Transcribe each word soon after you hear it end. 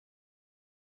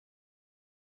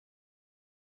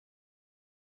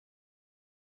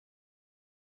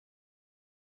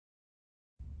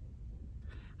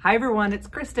Hi everyone, it's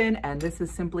Kristen and this is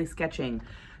Simply Sketching.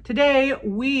 Today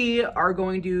we are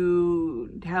going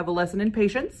to have a lesson in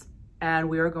patience and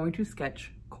we are going to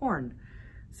sketch corn.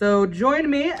 So join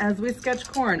me as we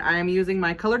sketch corn. I am using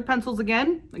my colored pencils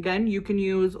again. Again, you can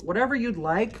use whatever you'd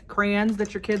like, crayons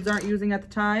that your kids aren't using at the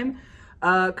time.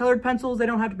 Colored pencils, they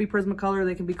don't have to be Prismacolor,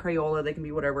 they can be Crayola, they can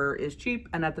be whatever is cheap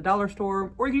and at the dollar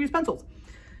store, or you can use pencils.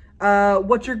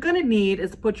 What you're gonna need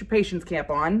is to put your patience cap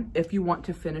on if you want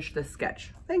to finish this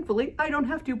sketch. Thankfully, I don't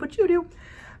have to, but you do.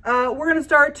 We're gonna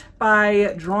start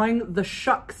by drawing the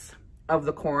shucks of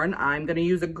the corn. I'm gonna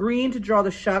use a green to draw the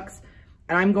shucks,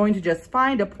 and I'm going to just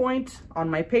find a point on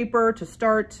my paper to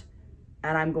start,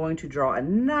 and I'm going to draw a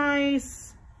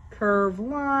nice curved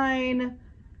line,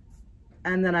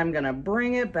 and then I'm gonna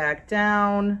bring it back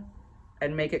down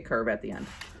and make it curve at the end.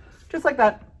 Just like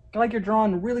that, like you're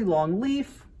drawing a really long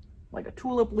leaf, like a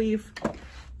tulip leaf.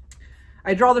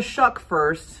 I draw the shuck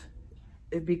first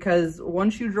because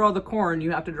once you draw the corn,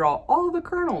 you have to draw all the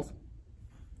kernels.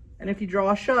 And if you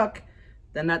draw a shuck,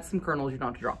 then that's some kernels you don't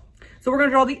have to draw. So we're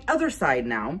gonna draw the other side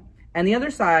now. And the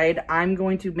other side, I'm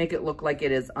going to make it look like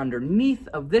it is underneath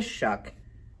of this shuck.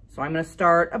 So I'm gonna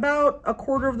start about a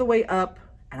quarter of the way up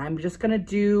and I'm just gonna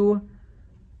do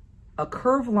a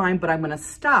curved line, but I'm gonna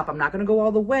stop. I'm not gonna go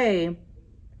all the way,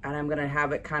 and I'm gonna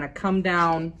have it kind of come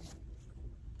down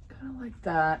kind of like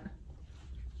that.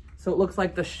 So it looks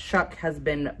like the shuck has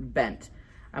been bent.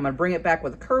 I'm gonna bring it back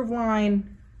with a curved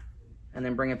line and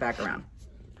then bring it back around.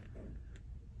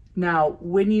 Now,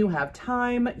 when you have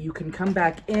time, you can come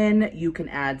back in, you can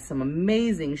add some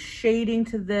amazing shading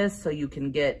to this so you can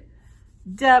get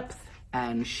depth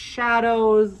and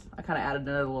shadows. I kind of added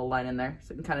another little line in there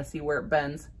so you can kind of see where it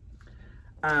bends.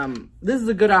 This is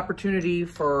a good opportunity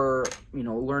for,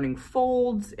 learning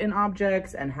folds in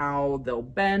objects and how they'll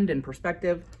bend in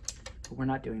perspective, but we're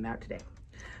not doing that today.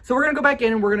 So we're gonna go back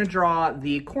in and we're gonna draw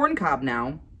the corn cob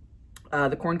now.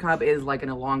 The corn cob is like an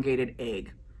elongated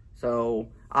egg. So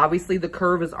obviously the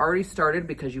curve is already started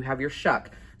because you have your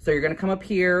shuck. So you're gonna come up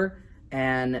here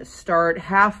and start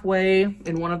halfway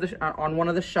in on one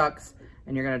of the shucks,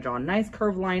 and you're gonna draw a nice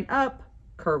curved line up,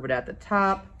 curve it at the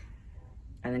top,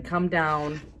 and then come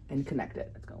down and connect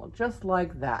it. It's gonna look just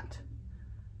like that.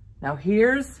 Now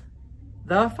here's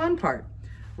the fun part.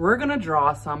 We're gonna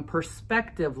draw some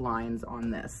perspective lines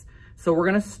on this. So we're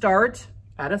gonna start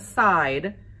at a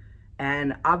side,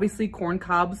 and obviously corn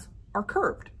cobs are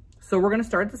curved. So we're gonna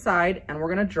start at the side and we're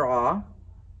gonna draw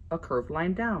a curved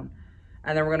line down.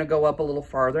 And then we're gonna go up a little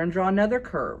farther and draw another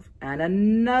curve and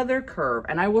another curve.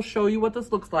 And I will show you what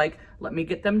this looks like. Let me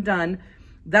get them done.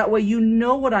 That way you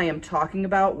know what I am talking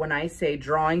about when I say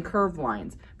drawing curved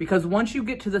lines. Because once you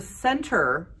get to the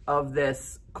center of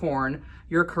this corn,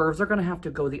 your curves are gonna have to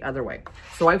go the other way.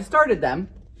 So I've started them,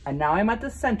 and now I'm at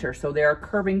the center, so they are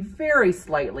curving very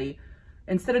slightly.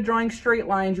 Instead of drawing straight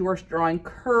lines, you are drawing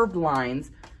curved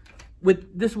lines.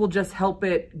 This will just help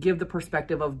it give the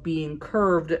perspective of being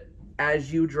curved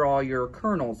as you draw your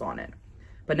kernels on it.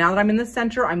 But now that I'm in the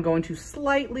center, I'm going to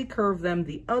slightly curve them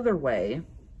the other way.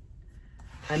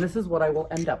 And this is what I will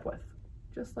end up with,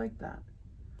 just like that.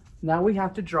 Now we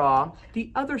have to draw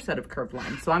the other set of curved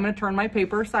lines. So I'm gonna turn my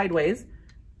paper sideways.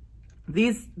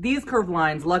 These curved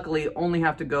lines, luckily, only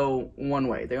have to go one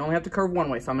way. They only have to curve one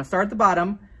way. So I'm gonna start at the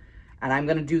bottom, and I'm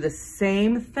gonna do the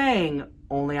same thing,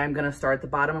 only I'm gonna start at the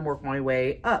bottom and work my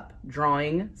way up,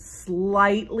 drawing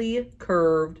slightly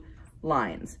curved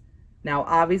lines. Now,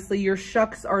 obviously your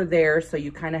shucks are there, so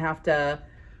you kind of have to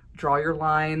draw your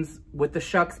lines with the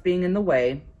shucks being in the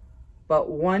way.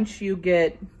 But once you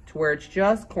get to where it's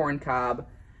just corn cob,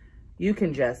 you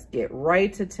can just get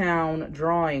right to town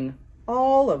drawing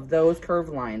all of those curved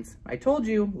lines. I told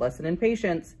you, lesson in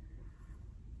patience.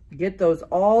 Get those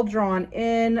all drawn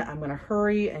in. I'm gonna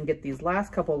hurry and get these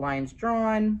last couple lines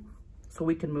drawn so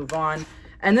we can move on.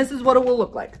 And this is what it will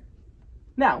look like.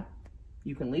 Now,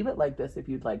 you can leave it like this if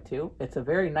you'd like to. It's a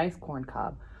very nice corn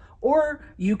cob. Or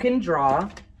you can draw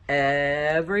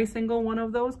every single one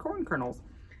of those corn kernels.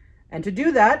 And to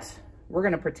do that, we're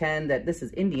gonna pretend that this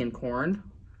is Indian corn,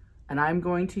 and I'm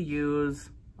going to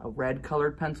use a red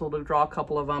colored pencil to draw a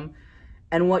couple of them.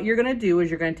 And what you're gonna do is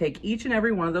you're gonna take each and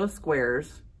every one of those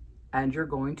squares and you're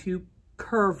going to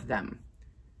curve them.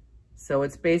 So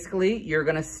it's basically, you're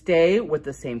gonna stay with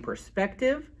the same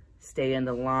perspective, stay in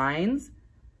the lines,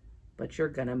 but you're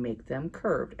gonna make them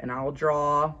curved. And I'll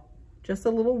draw just a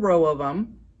little row of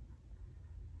them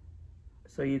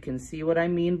so you can see what I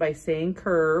mean by saying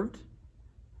curved.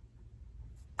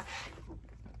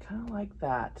 Kind of like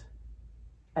that.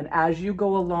 And as you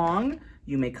go along,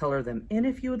 you may color them in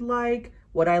if you would like.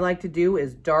 What I like to do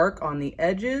is dark on the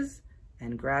edges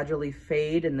and gradually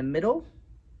fade in the middle.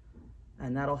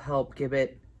 And that'll help give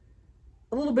it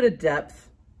a little bit of depth.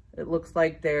 It looks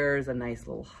like there's a nice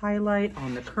little highlight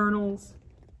on the kernels,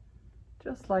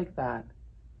 just like that.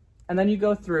 And then you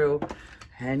go through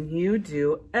and you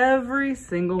do every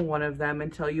single one of them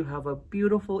until you have a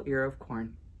beautiful ear of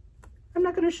corn. I'm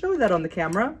not going to show that on the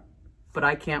camera, but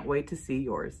I can't wait to see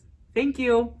yours. Thank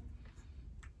you.